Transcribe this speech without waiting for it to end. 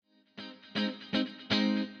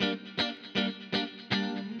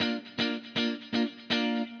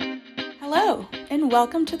Hello, and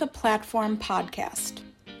welcome to the Platform Podcast,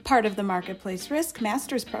 part of the Marketplace Risk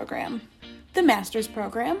Master's Program. The Master's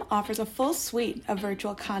Program offers a full suite of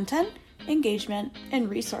virtual content, engagement, and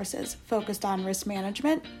resources focused on risk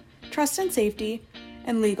management, trust and safety,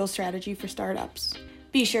 and legal strategy for startups.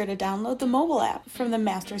 Be sure to download the mobile app from the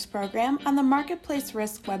Master's Program on the Marketplace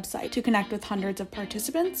Risk website to connect with hundreds of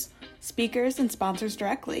participants, speakers, and sponsors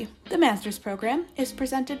directly. The Master's Program is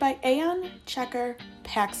presented by Aon, Checker,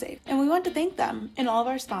 PackSafe, and we want to thank them and all of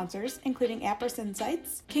our sponsors, including Appriss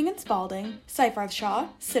Insights, King & Spalding, Seyfarth Shaw,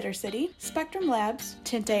 Sittercity, Spectrum Labs,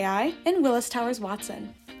 Tint AI, and Willis Towers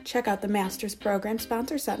Watson. Check out the Master's Program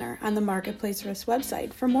Sponsor Center on the Marketplace Risk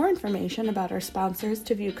website for more information about our sponsors,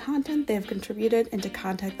 to view content they have contributed, and to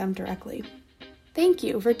contact them directly. Thank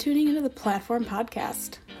you for tuning into the Platform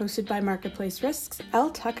Podcast, hosted by Marketplace Risk's Elle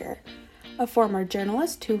Tucker, a former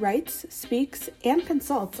journalist who writes, speaks, and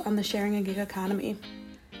consults on the sharing a gig economy.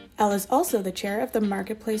 Elle is also the chair of the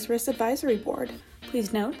Marketplace Risk Advisory Board.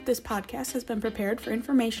 Please note, this podcast has been prepared for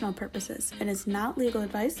informational purposes and is not legal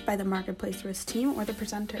advice by the Marketplace Risk team or the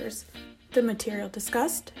presenters. The material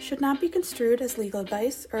discussed should not be construed as legal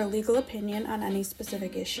advice or a legal opinion on any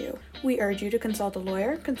specific issue. We urge you to consult a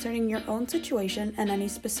lawyer concerning your own situation and any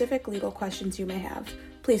specific legal questions you may have.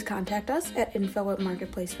 Please contact us at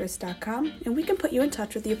info@marketplacerisk.com and we can put you in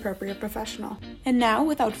touch with the appropriate professional. And now,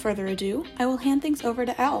 without further ado, I will hand things over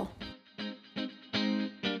to Elle.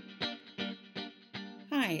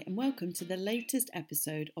 Hi, and welcome to the latest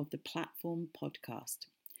episode of the Platform Podcast.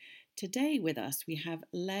 Today with us we have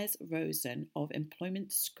Les Rosen of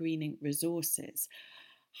Employment Screening Resources.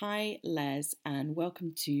 Hi Les, and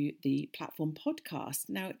welcome to the Platform Podcast.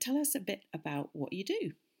 Now tell us a bit about what you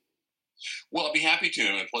do. Well, I'd be happy to.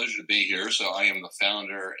 It's a pleasure to be here. So I am the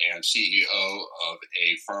founder and CEO of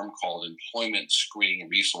a firm called Employment Screening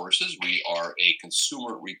Resources. We are a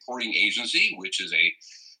consumer reporting agency, which is a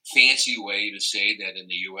fancy way to say that in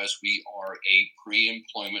the U.S. we are a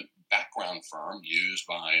pre-employment background firm used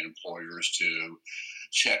by employers to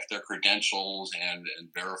check their credentials and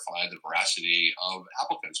verify the veracity of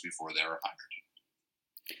applicants before they're hired.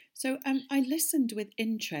 So I listened with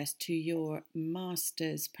interest to your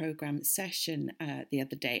master's program session the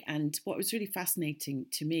other day, and what was really fascinating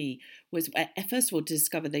to me was, first of all, to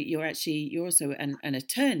discover that you're also an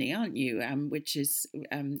attorney, aren't you? Which is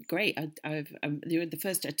great. You're the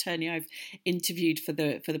first attorney I've interviewed for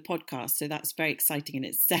the podcast, so that's very exciting in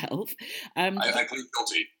itself. I plead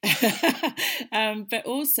guilty. But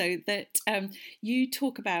also that you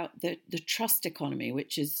talk about the trust economy,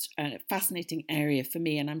 which is a fascinating area for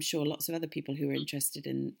me, and I'm sure lots of other people who are interested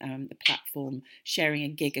in the platform sharing a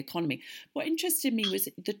gig economy. What interested me was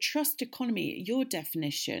the trust economy, your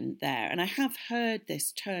definition there, and I have heard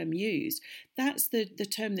this term used. That's the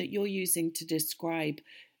term that you're using to describe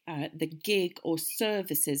the gig or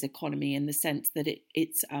services economy, in the sense that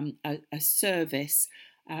it's a service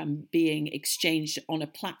being exchanged on a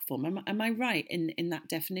platform. Am I right in that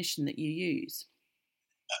definition that you use?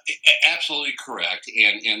 Absolutely correct.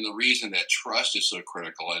 And the reason that trust is so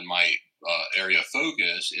critical in my area of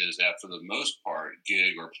focus is that, for the most part,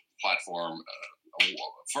 gig or platform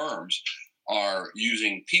firms are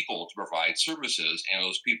using people to provide services, and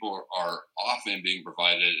those people are often being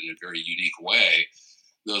provided in a very unique way.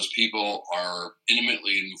 Those people are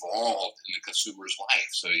intimately involved in the consumer's life.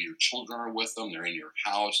 So your children are with them, they're in your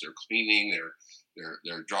house, they're cleaning,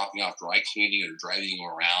 they're dropping off dry cleaning, they're driving you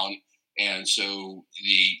around. And so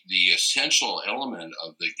the essential element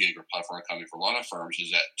of the gig or platform economy for a lot of firms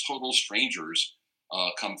is that total strangers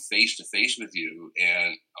come face to face with you,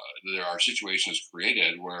 and there are situations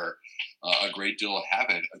created where a great deal of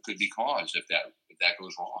havoc could be caused if that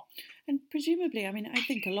goes wrong. And presumably, I mean, I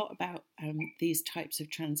think a lot about these types of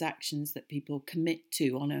transactions that people commit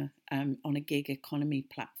to on a gig economy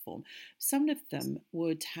platform. Some of them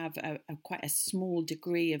would have quite a small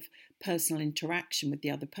degree of personal interaction with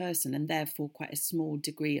the other person, and therefore quite a small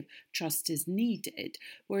degree of trust is needed.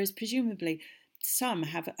 Whereas presumably some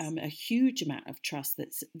have a huge amount of trust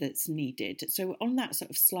that's needed. So on that sort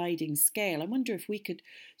of sliding scale, I wonder if we could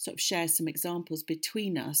sort of share some examples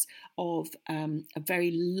between us of a very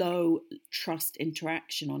low trust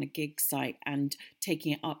interaction on a gig site and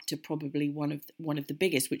taking it up to probably one of the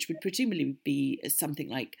biggest, which would presumably be something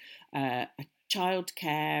like a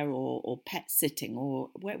childcare or pet sitting, or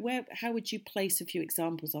how would you place a few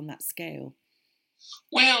examples on that scale?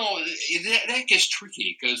 Well, that gets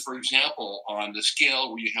tricky because, for example, on the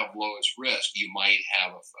scale where you have lowest risk, you might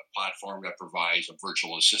have a platform that provides a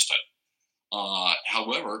virtual assistant.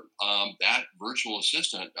 However, that virtual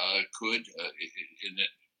assistant could,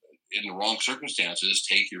 in the wrong circumstances,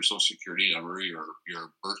 take your social security number, your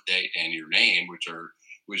birth date, and your name, which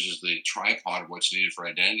is the tripod of what's needed for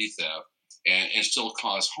identity theft, and still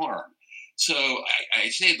cause harm. So I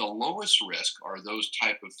say the lowest risk are those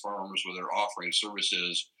type of firms where they're offering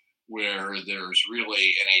services where there's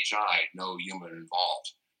really NHI, no human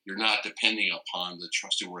involved. You're not depending upon the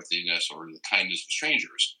trustworthiness or the kindness of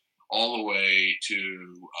strangers, all the way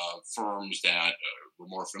to firms that we're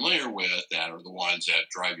more familiar with, that are the ones that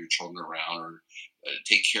drive your children around, or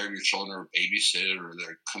take care of your children, or babysit, or they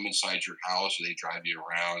come inside your house, or they drive you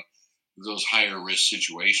around. Those higher risk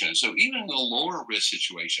situations. So even in the lower risk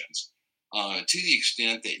situations, to the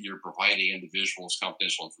extent that you're providing individuals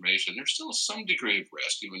confidential information, there's still some degree of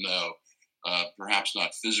risk, even though perhaps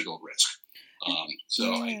not physical risk.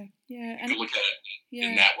 You can look at it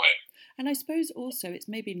in that way. And I suppose also it's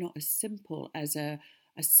maybe not as simple as a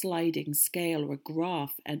sliding scale or a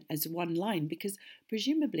graph and as one line, because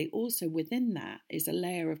presumably also within that is a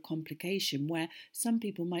layer of complication where some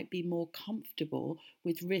people might be more comfortable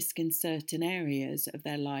with risk in certain areas of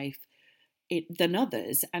their life than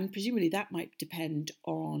others, and presumably that might depend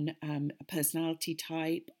on a personality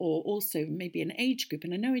type or also maybe an age group.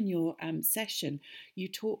 And I know in your session you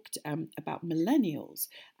talked about millennials,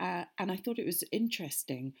 and I thought it was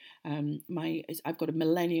interesting. I've got a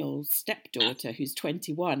millennial stepdaughter who's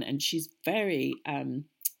 21, and she's very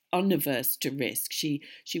unaverse to risk. She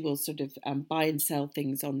will sort of buy and sell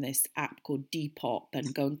things on this app called Depop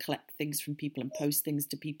and go and collect things from people and post things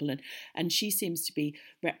to people, and she seems to be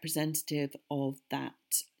representative of that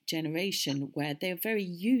generation where they're very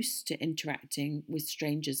used to interacting with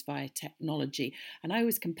strangers via technology. And I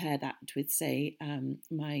always compare that with, say,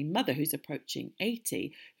 my mother, who's approaching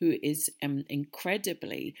 80, who is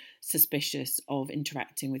incredibly suspicious of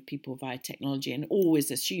interacting with people via technology and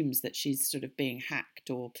always assumes that she's sort of being hacked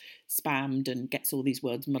or spammed and gets all these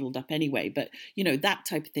words muddled up anyway. But, that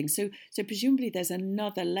type of thing. So presumably there's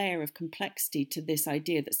another layer of complexity to this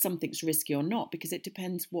idea that something's risky or not, because it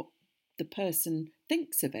depends what the person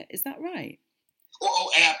thinks of it. Is that right?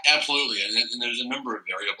 Oh, absolutely. And there's a number of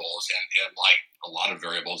variables, and like a lot of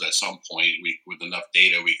variables, at some point, with enough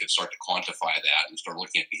data, we can start to quantify that and start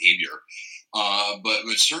looking at behavior. But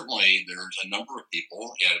certainly, there's a number of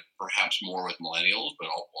people, and perhaps more with millennials, but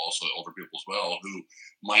also older people as well, who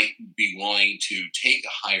might be willing to take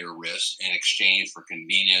a higher risk in exchange for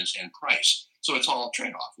convenience and price. So it's all a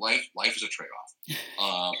trade-off. Life is a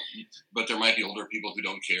trade-off. But there might be older people who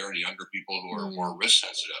don't care, and younger people who are more risk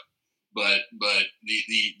sensitive. But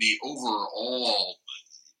the overall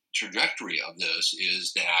trajectory of this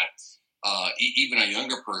is that even a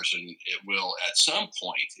younger person, it will at some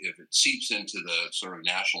point, if it seeps into the sort of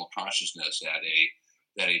national consciousness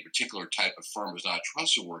that a particular type of firm is not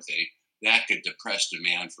trustworthy, that could depress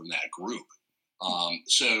demand from that group.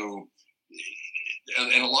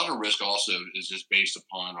 And a lot of risk also is just based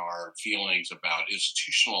upon our feelings about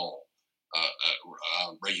institutional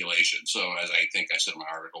regulation. So as I think I said in my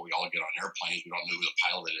article, we all get on airplanes. We don't know who the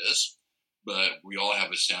pilot is, but we all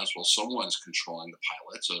have a sense, well, someone's controlling the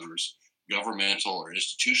pilot. So there's governmental or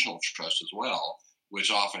institutional trust as well,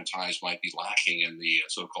 which oftentimes might be lacking in the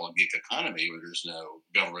so-called gig economy, where there's no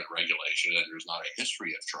government regulation and there's not a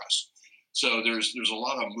history of trust. So there's a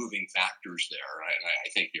lot of moving factors there. And I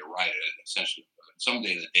think you're right. Essentially,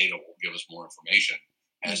 someday the data will give us more information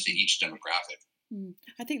as to each demographic.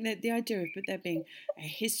 I think that the idea of there being a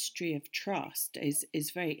history of trust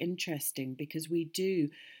is very interesting, because we do,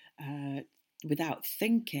 without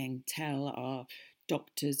thinking, tell our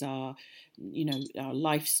doctors our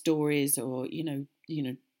life stories, or to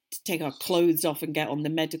take our clothes off and get on the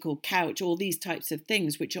medical couch, all these types of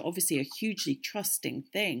things, which are obviously a hugely trusting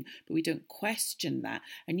thing, but we don't question that.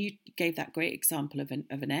 And you gave that great example of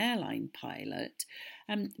an airline pilot.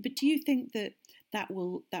 But do you think that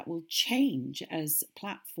will change as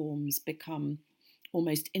platforms become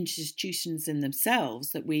almost institutions in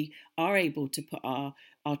themselves, that we are able to put our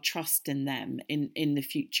trust in them in the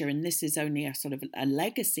future, and this is only a sort of a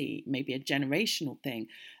legacy, maybe a generational thing,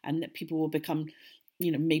 and that people will become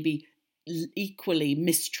maybe equally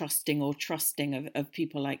mistrusting or trusting of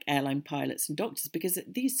people like airline pilots and doctors, because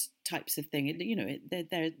these types of things,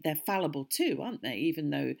 they're fallible too, aren't they? Even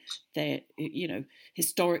though they're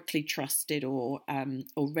historically trusted or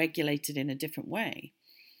regulated in a different way.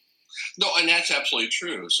 No, and that's absolutely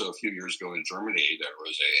true. So a few years ago in Germany, there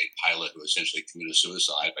was a pilot who essentially committed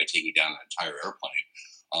suicide by taking down an entire airplane.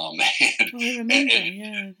 I remember.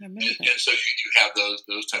 And so you have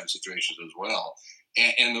those type of situations as well.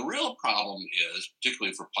 And the real problem is,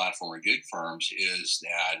 particularly for platform or gig firms, is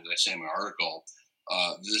that, as I say in my article,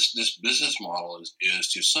 this business model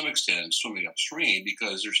is to some extent swimming upstream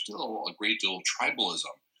because there's still a great deal of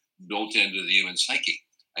tribalism built into the human psyche.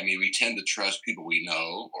 I mean, we tend to trust people we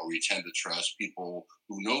know, or we tend to trust people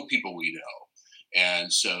who know people we know.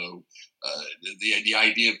 And so the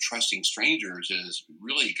idea of trusting strangers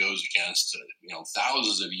really goes against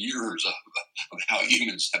thousands of years of how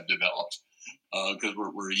humans have developed, because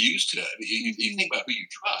we're used to it. You think about who you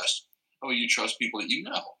trust. Oh, you trust people that you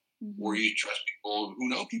know, or you trust people who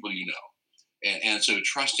know people you know. And so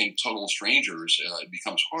trusting total strangers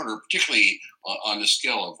becomes harder, particularly on the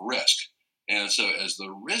scale of risk. And so as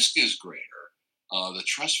the risk is greater, the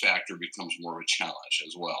trust factor becomes more of a challenge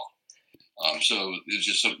as well. So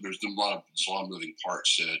there's a lot of moving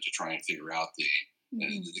parts to try and figure out the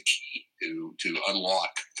key to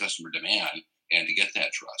unlock customer demand and to get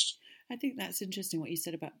that trust. I think that's interesting what you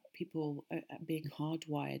said about people being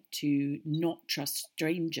hardwired to not trust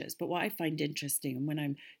strangers. But what I find interesting, and when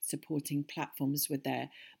I'm supporting platforms with their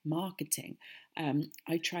marketing,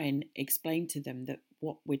 I try and explain to them that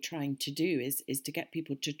what we're trying to do is to get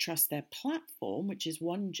people to trust their platform, which is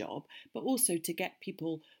one job, but also to get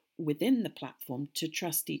people within the platform to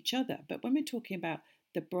trust each other. But when we're talking about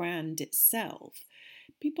the brand itself,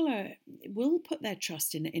 people will put their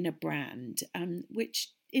trust in a brand, which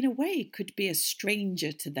in a way could be a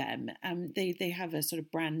stranger to them. They have a sort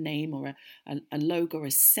of brand name or a logo or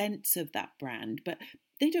a sense of that brand, but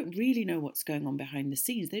they don't really know what's going on behind the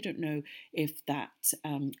scenes. They don't know if that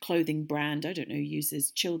clothing brand, I don't know,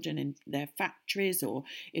 uses children in their factories, or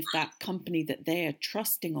if that company that they are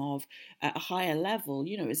trusting of at a higher level,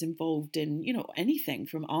 is involved in, anything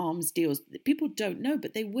from arms deals. People don't know,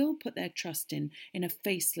 but they will put their trust in a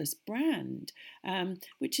faceless brand,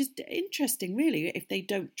 which is interesting, really. If they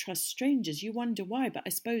don't trust strangers, you wonder why. But I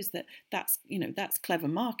suppose that's clever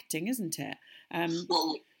marketing, isn't it?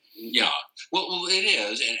 Well, yeah, well, it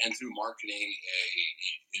is, and through marketing,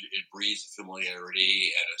 it breeds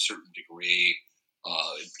familiarity at a certain degree.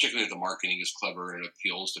 Particularly if the marketing is clever and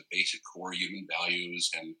appeals to basic core human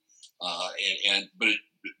values,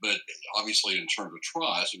 but obviously in terms of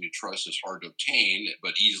trust, I mean, trust is hard to obtain,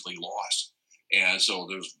 but easily lost. And so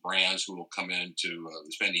there's brands who will come in to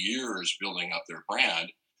spend years building up their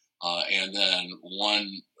brand. And then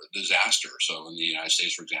one disaster. So in the United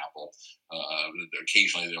States, for example,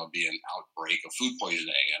 occasionally there'll be an outbreak of food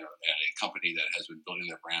poisoning, and a company that has been building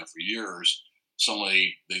their brand for years,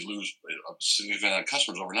 suddenly they lose a significant amount of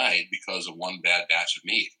customers overnight because of one bad batch of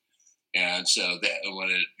meat. And so that when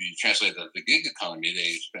you translate the gig economy,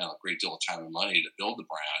 they spend a great deal of time and money to build the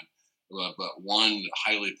brand, but one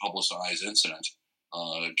highly publicized incident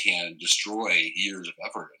can destroy years of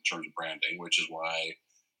effort in terms of branding, which is why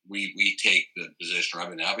we take the position, or I've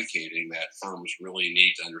been advocating, that firms really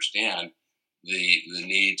need to understand the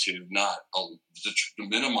need to not to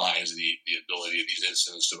minimize the ability of these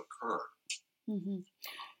incidents to occur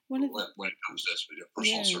when it comes to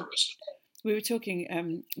personal services. We were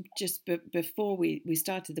talking just before we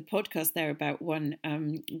started the podcast there about one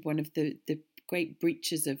of the great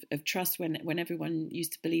breaches of trust when everyone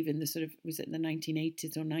used to believe in the sort of, was it in the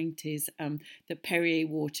 1980s or 90s, that Perrier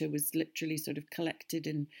water was literally sort of collected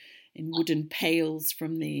in wooden pails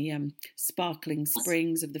from the sparkling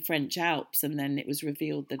springs of the French Alps, and then it was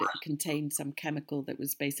revealed that it contained some chemical that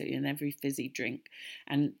was basically in every fizzy drink,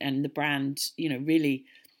 and the brand, really,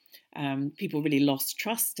 people really lost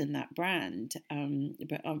trust in that brand,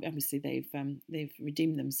 but obviously they've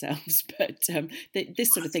redeemed themselves. But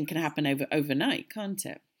this sort of thing can happen overnight, can't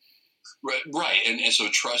it? Right, and so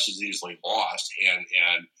trust is easily lost, and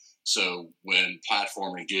so when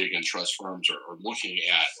platform and gig and trust firms are looking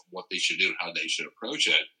at what they should do and how they should approach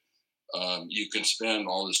it, you can spend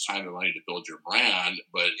all this time and money to build your brand,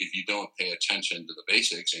 but if you don't pay attention to the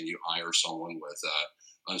basics and you hire someone with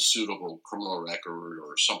unsuitable criminal record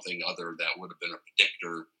or something other that would have been a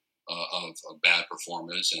predictor of bad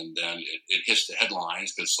performance, and then it hits the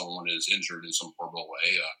headlines because someone is injured in some horrible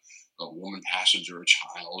way, a woman passenger, a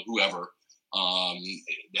child, whoever,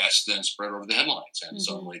 that's then spread over the headlines, and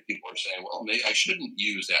suddenly people are saying, well, maybe I shouldn't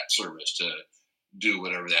use that service to do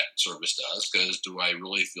whatever that service does, because do I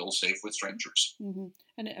really feel safe with strangers?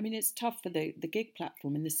 And I mean, it's tough for the gig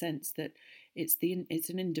platform in the sense that it's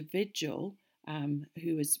an individual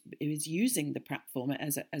who is using the platform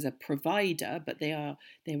as a provider, but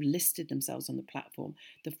they've listed themselves on the platform.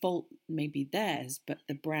 The fault may be theirs, but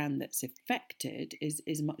the brand that's affected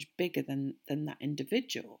is much bigger than that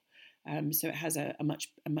individual. So it has a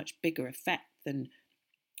much bigger effect than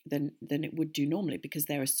it would do normally, because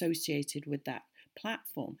they're associated with that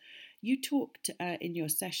platform. You talked in your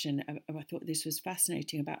session, I thought this was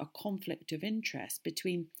fascinating, about a conflict of interest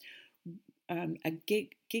between a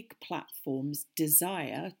gig platform's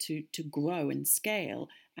desire to grow and scale,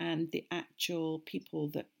 and the actual people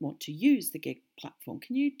that want to use the gig platform.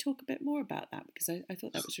 Can you talk a bit more about that? Because I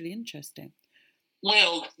thought that was really interesting.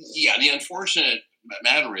 Well, yeah, the unfortunate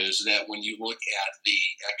matter is that when you look at the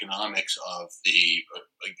economics of the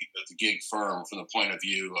gig firm from the point of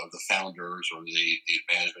view of the founders or the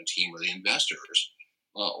management team or the investors,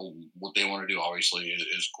 what they want to do obviously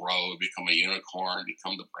is grow, become a unicorn,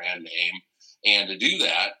 become the brand name. And to do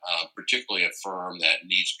that, particularly a firm that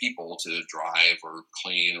needs people to drive or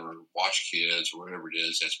clean or watch kids or whatever it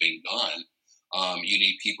is that's being done, you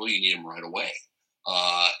need people, you need them right away.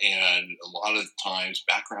 And a lot of times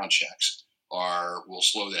background checks will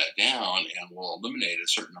slow that down and will eliminate a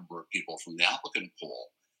certain number of people from the applicant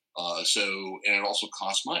pool. And it also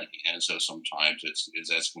costs money. And so sometimes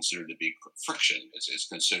that's considered to be friction. It's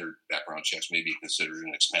considered, background checks may be considered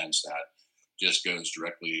an expense that just goes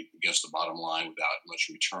directly against the bottom line without much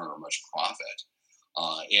return or much profit.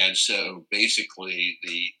 And so basically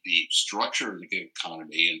the structure of the gig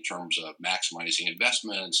economy in terms of maximizing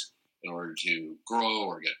investments in order to grow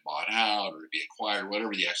or get bought out or to be acquired,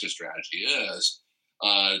 whatever the exit strategy is,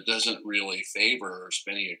 doesn't really favor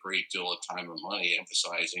spending a great deal of time and money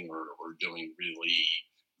emphasizing or doing really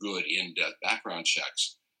good in-depth background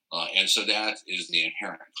checks. And so that is the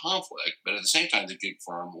inherent conflict. But at the same time, the gig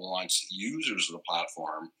firm wants users of the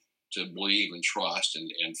platform to believe and trust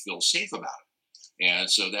and feel safe about it. And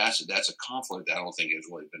so that's a conflict that I don't think has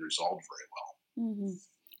really been resolved very well. Mm-hmm.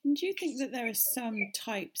 And do you think that there are some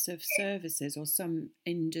types of services or some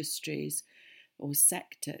industries or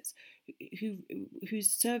sectors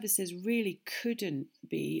whose services really couldn't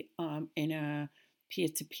be in a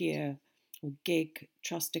peer-to-peer or gig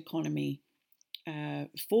trust economy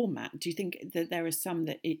format? Do you think that there are some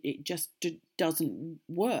that it just doesn't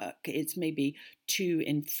work? It's maybe too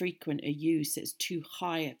infrequent a use, it's too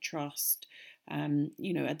high a trust.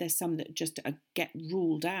 There's some that just get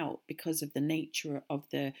ruled out because of the nature of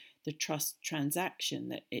the trust transaction,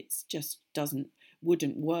 that it's just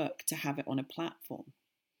wouldn't work to have it on a platform.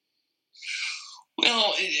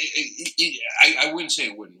 Well, I wouldn't say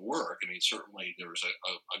it wouldn't work. I mean, certainly there's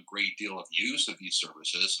a great deal of use of these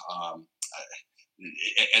services.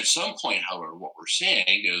 At some point, however, what we're seeing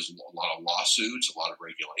is a lot of lawsuits, a lot of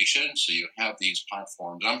regulation. So you have these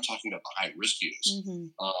platforms. I'm talking about the high-risk use. Mm-hmm.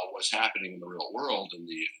 What's happening in the real world in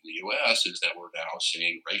the U.S. is that we're now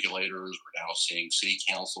seeing regulators, we're now seeing city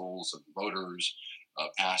councils and voters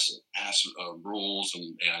pass rules,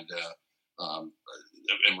 and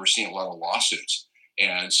we're seeing a lot of lawsuits.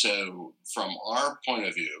 And so from our point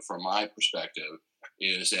of view, from my perspective,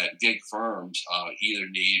 is that gig firms either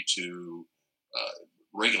need to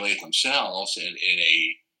regulate themselves in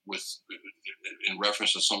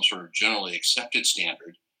reference to some sort of generally accepted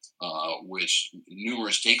standard, which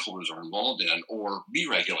numerous stakeholders are involved in, or be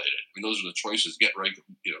regulated. I mean, those are the choices: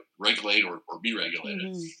 regulate or be regulated.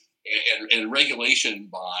 Mm-hmm. And regulation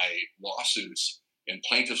by lawsuits and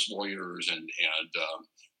plaintiffs' lawyers and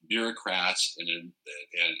bureaucrats and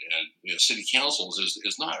city councils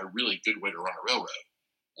is not a really good way to run a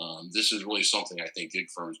railroad. This is really something I think gig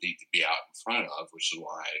firms need to be out in front of, which is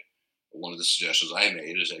why one of the suggestions I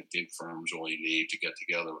made is that gig firms really need to get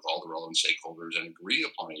together with all the relevant stakeholders and agree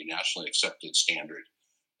upon a nationally accepted standard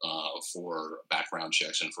for background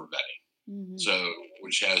checks and for vetting. Mm-hmm. So,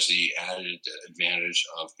 which has the added advantage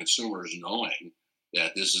of consumers knowing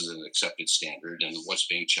that this is an accepted standard and what's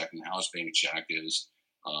being checked and how it's being checked it is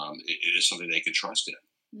something they can trust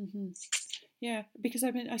in. Mm-hmm. Yeah, because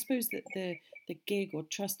I suppose that the gig or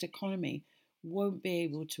trust economy won't be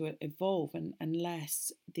able to evolve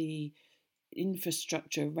unless the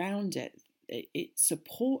infrastructure around it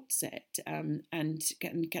supports it and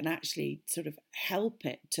can actually sort of help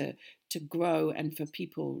it to grow and for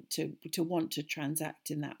people to want to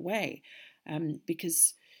transact in that way,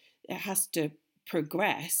 because it has to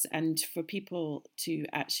progress, and for people to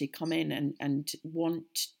actually come in and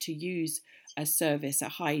want to use a service, a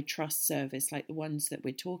high trust service like the ones that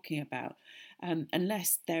we're talking about,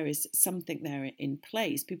 unless there is something there in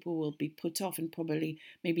place, people will be put off and probably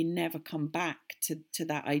maybe never come back to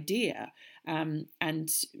that idea, and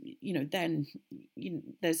then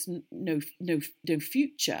there's no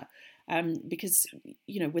future. Because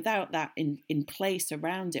without that in place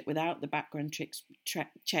around it, without the background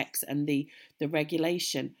checks and the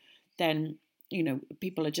regulation, then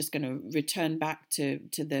people are just going to return back to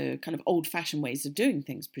the kind of old-fashioned ways of doing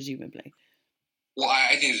things, presumably. Well,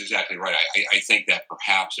 I think it's exactly right. I think that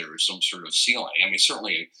perhaps there is some sort of ceiling. I mean,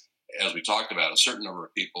 certainly, as we talked about, a certain number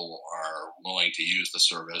of people are willing to use the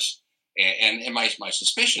service, And my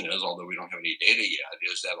suspicion is, although we don't have any data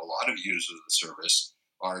yet, is that a lot of users of the service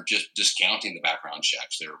are just discounting the background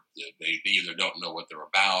checks. They either don't know what they're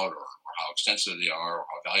about, or how extensive they are, or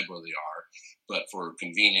how valuable they are. But for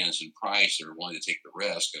convenience and price, they're willing to take the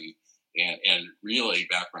risk. And really,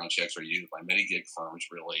 background checks are used by many gig firms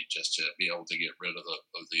really just to be able to get rid of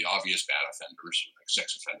the obvious bad offenders, like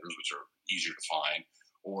sex offenders, which are easier to find,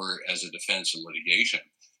 or as a defense in litigation.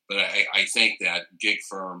 But I think that gig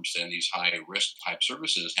firms and these high risk type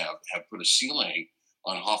services have put a ceiling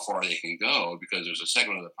on how far they can go, because there's a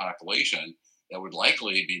segment of the population that would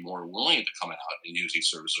likely be more willing to come out and use these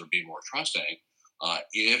services or be more trusting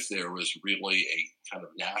if there was really a kind of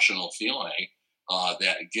national feeling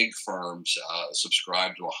that gig firms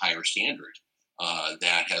subscribe to a higher standard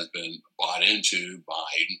that has been bought into by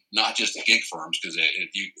not just the gig firms, because an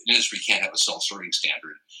industry can't have a self-serving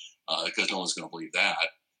standard because no one's going to believe that,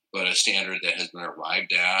 but a standard that has been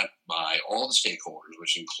arrived at by all the stakeholders,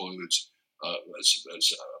 which includes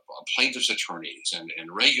plaintiffs' attorneys and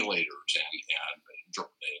regulators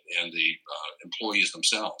and the employees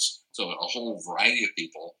themselves. So a whole variety of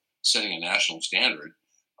people setting a national standard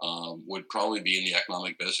would probably be in the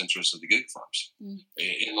economic best interest of the gig firms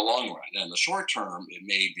in the long run. And in the short term, it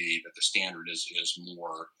may be that the standard is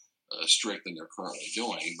more strict than they're currently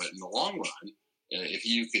doing. But in the long run, if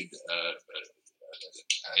you could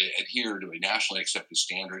adhere to a nationally accepted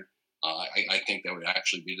standard, I think that would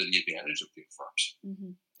actually be to the advantage of gig firms.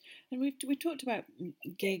 Mm-hmm. And we've talked about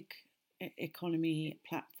gig economy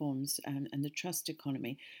platforms and the trust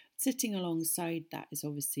economy. Sitting alongside that is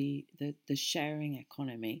obviously the sharing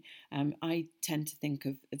economy. I tend to think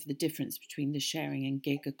of the difference between the sharing and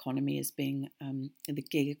gig economy as being the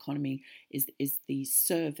gig economy is the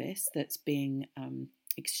service that's being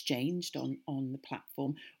exchanged on the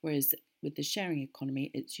platform, whereas with the sharing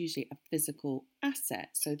economy, it's usually a physical asset.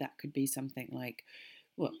 So that could be something like,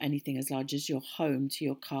 well, anything as large as your home to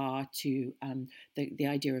your car to the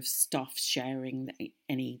idea of stuff sharing,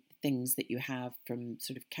 any things that you have, from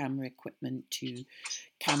sort of camera equipment to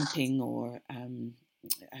camping or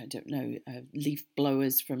I don't know, leaf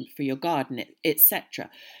blowers for your garden,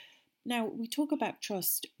 etc. Now, we talk about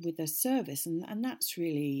trust with a service, and that's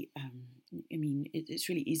really, it's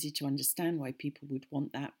really easy to understand why people would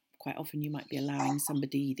want that. Quite often you might be allowing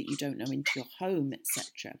somebody that you don't know into your home,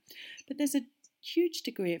 etc. But there's a huge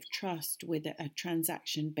degree of trust with a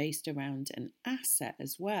transaction based around an asset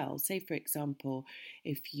as well. Say, for example,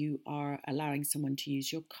 if you are allowing someone to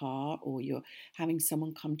use your car, or you're having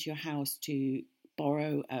someone come to your house to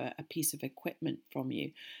borrow a piece of equipment from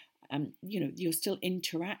you, you're still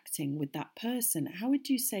interacting with that person. How would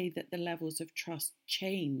you say that the levels of trust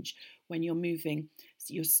change when you're moving?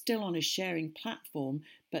 You're still on a sharing platform,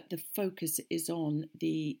 but the focus is on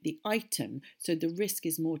the item. So the risk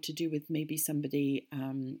is more to do with maybe somebody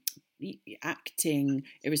acting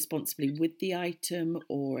irresponsibly with the item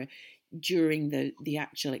or during the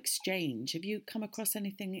actual exchange. Have you come across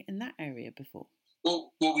anything in that area before?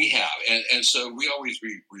 Well, we have. And so we always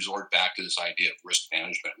resort back to this idea of risk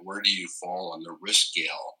management. Where do you fall on the risk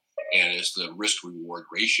scale? And it's the risk-reward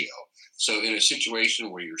ratio. So in a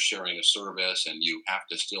situation where you're sharing a service and you have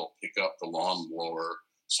to still pick up the lawnmower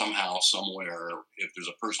somehow, somewhere, if there's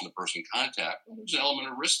a person-to-person contact, well, there's an element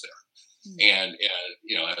of risk there. Mm-hmm.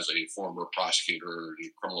 And as a former prosecutor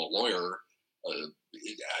and criminal lawyer,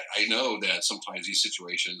 I know that sometimes these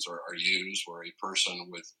situations are used where a person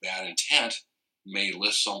with bad intent may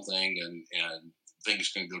list something and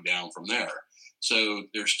things can go down from there. So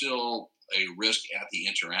there's still a risk at the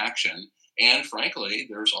interaction. And frankly,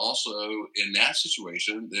 there's also, in that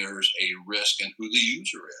situation, there's a risk in who the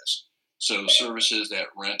user is. So services that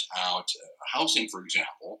rent out housing, for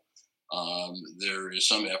example, there is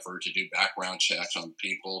some effort to do background checks on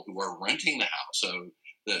people who are renting the house. So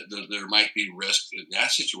there might be risk in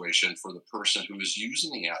that situation for the person who is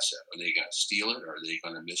using the asset. Are they going to steal it? Are they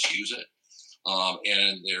going to misuse it?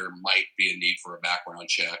 And there might be a need for a background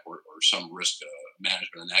check or some risk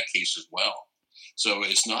management in that case as well. So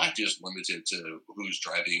it's not just limited to who's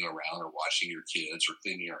driving around or watching your kids or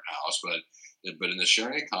cleaning your house, but in the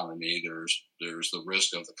sharing economy, there's the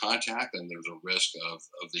risk of the contact, and there's a risk of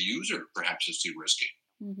the user. Perhaps it's too risky.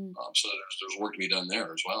 Mm-hmm. So there's work to be done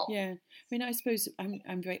there as well. Yeah, I mean, I suppose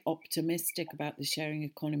I'm very optimistic about the sharing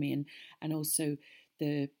economy and also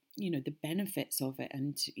the benefits of it,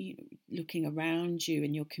 and looking around you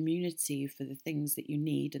and your community for the things that you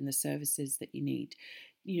need and the services that you need,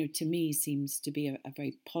 to me seems to be a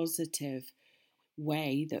very positive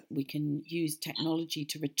way that we can use technology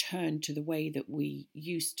to return to the way that we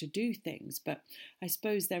used to do things. But I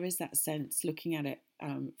suppose there is that sense, looking at it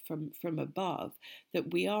from above,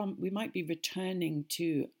 that we might be returning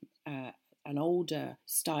to an older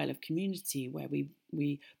style of community where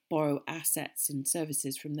we borrow assets and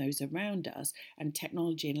services from those around us, and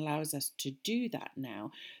technology allows us to do that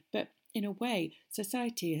now. But in a way,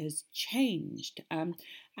 society has changed,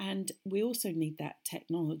 and we also need that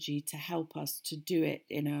technology to help us to do it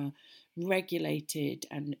in a regulated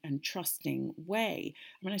and trusting way.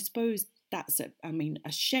 I mean, I suppose that's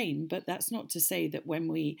a shame, but that's not to say that when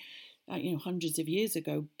we hundreds of years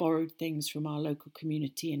ago, borrowed things from our local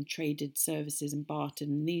community and traded services and bartered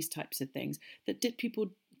and these types of things, that did people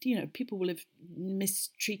will have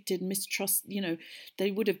mistreated,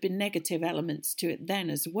 there would have been negative elements to it then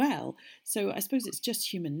as well. So I suppose it's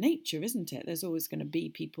just human nature, isn't it? There's always going to be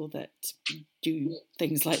people that do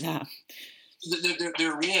things like that.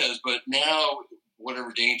 There is, but now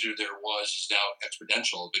whatever danger there was is now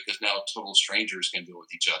exponential, because now total strangers can deal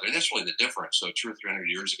with each other. And that's really the difference. So 200 or 300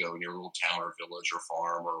 years ago, in your little town or village or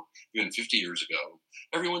farm, or even 50 years ago,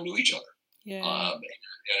 everyone knew each other. Yeah. And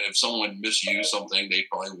if someone misused something, they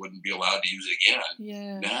probably wouldn't be allowed to use it again.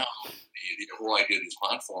 Yeah. Now, the whole idea of these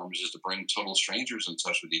platforms is to bring total strangers in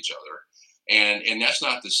touch with each other. And that's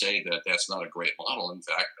not to say that that's not a great model. In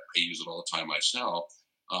fact, I use it all the time myself.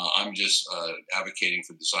 I'm just advocating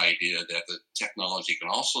for this idea that the technology can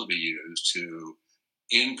also be used to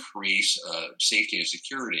increase safety and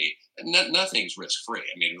security. And nothing's risk-free.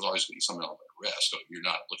 I mean, there's always going to be some element of risk. So you're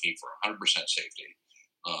not looking for 100% safety,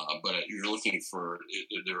 but you're looking for,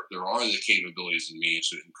 there are the capabilities and means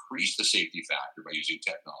to increase the safety factor by using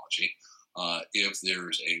technology. If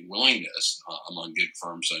there's a willingness among gig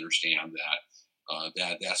firms to understand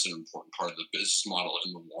that that's an important part of the business model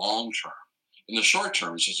in the long term. In the short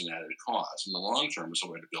term, it's just an added cost. In the long term, it's a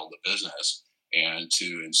way to build a business and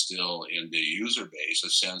to instill in the user base a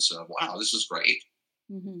sense of, wow, this is great.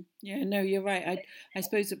 Mm-hmm. Yeah, no, you're right. I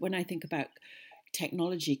suppose that when I think about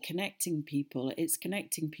technology connecting people, it's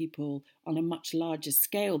connecting people on a much larger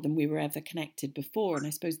scale than we were ever connected before. And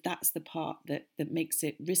I suppose that's the part that makes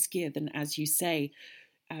it riskier than, as you say,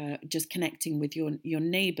 just connecting with your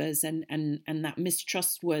neighbours and that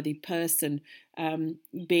mistrustworthy person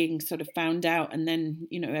being sort of found out, and then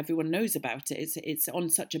everyone knows about it. It's on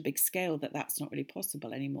such a big scale that that's not really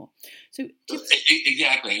possible anymore. So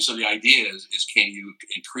exactly, and so the idea is can you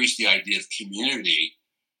increase the idea of community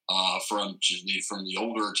from the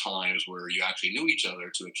older times where you actually knew each other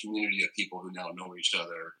to a community of people who now know each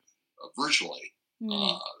other virtually.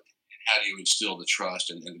 How do you instill the trust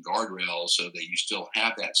and the guardrails so that you still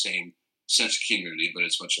have that same sense of community, but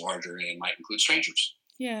it's much larger and might include strangers?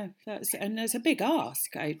 Yeah, there's a big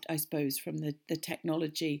ask, I suppose, from the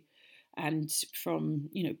technology and from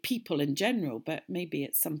people in general, but maybe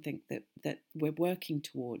it's something that we're working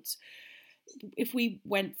towards. If we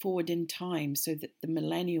went forward in time, so that the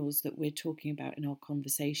millennials that we're talking about in our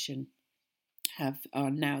conversation are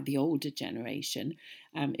now the older generation,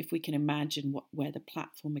 if we can imagine where the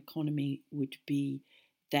platform economy would be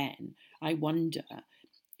then, I wonder,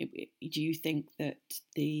 do you think that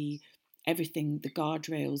everything, the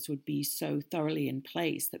guardrails would be so thoroughly in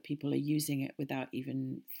place that people are using it without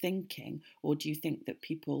even thinking? Or do you think that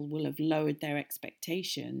people will have lowered their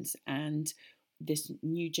expectations, and this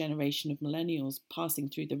new generation of millennials passing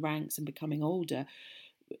through the ranks and becoming older,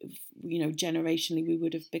 generationally we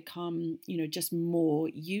would have become, just more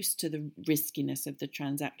used to the riskiness of the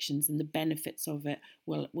transactions, and the benefits of it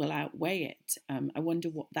will outweigh it? I wonder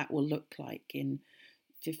what that will look like in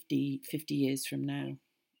 50 years from now.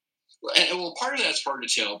 Well, part of that's hard to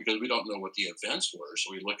tell because we don't know what the events were.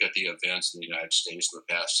 So we look at the events in the United States in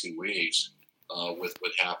the past 2 weeks with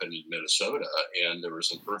what happened in Minnesota, and there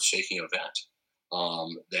was an earth-shaking event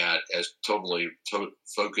that has totally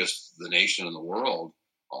focused the nation and the world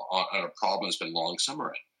on a problem that's been long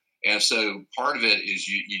simmering. And so part of it is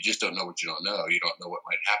you just don't know what you don't know. You don't know what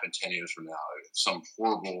might happen 10 years from now. If some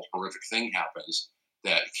horrible, horrific thing happens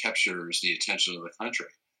that captures the attention of the country,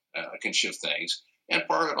 can shift things. And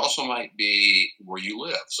part of it also might be where you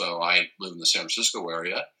live. So I live in the San Francisco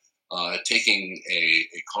area. Taking a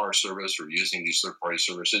car service or using these third-party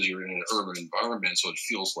services, you're in an urban environment, so it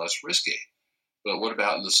feels less risky. But what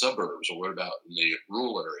about in the suburbs, or what about in the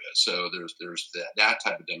rural area? So there's that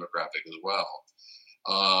type of demographic as well.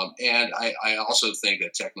 And I also think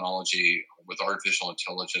that technology with artificial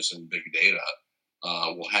intelligence and big data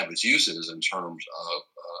will have its uses in terms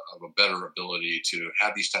of a better ability to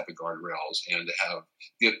have these type of guardrails and to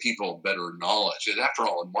give people better knowledge. And after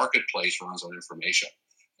all, a marketplace runs on information.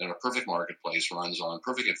 and a perfect marketplace runs on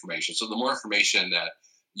perfect information. So the more information that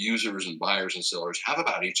users and buyers and sellers have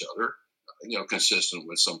about each other, consistent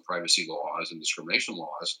with some privacy laws and discrimination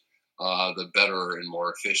laws, the better and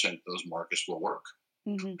more efficient those markets will work.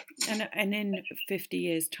 Mm-hmm. And in 50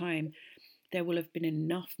 years' time, there will have been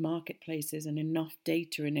enough marketplaces and enough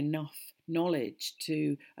data and enough knowledge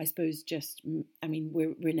to, I suppose,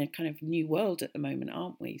 we're in a kind of new world at the moment,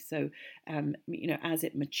 aren't we? So, as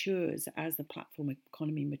it matures, as the platform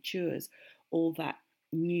economy matures, all that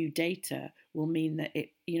new data will mean that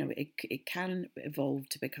it can evolve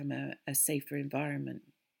to become a safer environment,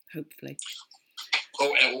 hopefully.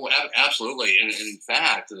 Oh, absolutely. And in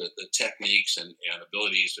fact, the techniques and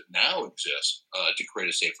abilities that now exist to create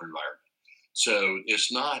a safer environment. So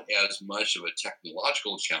it's not as much of a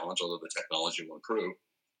technological challenge, although the technology will improve.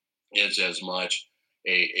 It's as much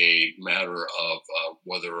a matter of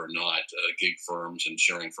whether or not gig firms and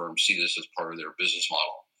sharing firms see this as part of their business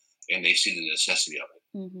model, and they see the necessity of it.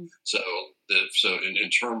 Mm-hmm. So in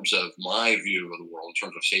terms of my view of the world, in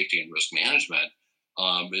terms of safety and risk management,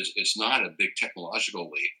 it's not a big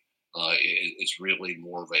technological leap. It's really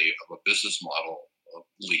more of a business model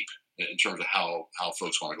leap in terms of how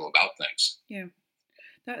folks want to go about things. Yeah,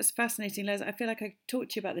 that's fascinating, Les. I feel like I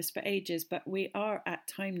talked to you about this for ages, but we are at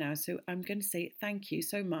time now. So I'm going to say thank you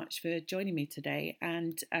so much for joining me today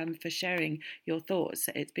and for sharing your thoughts.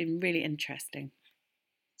 It's been really interesting.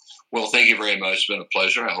 Well, thank you very much. It's been a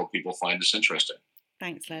pleasure. I hope people find this interesting.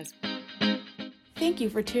 Thanks, Les. Thank you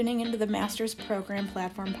for tuning into the Masters Program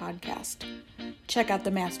Platform Podcast. Check out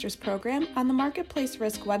the Masters Program on the Marketplace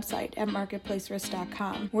Risk website at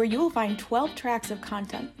marketplacerisk.com, where you will find 12 tracks of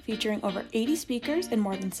content featuring over 80 speakers and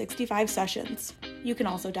more than 65 sessions. You can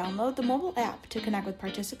also download the mobile app to connect with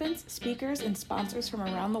participants, speakers, and sponsors from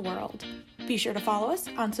around the world. Be sure to follow us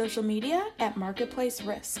on social media at Marketplace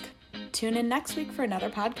Risk. Tune in next week for another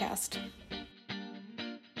podcast.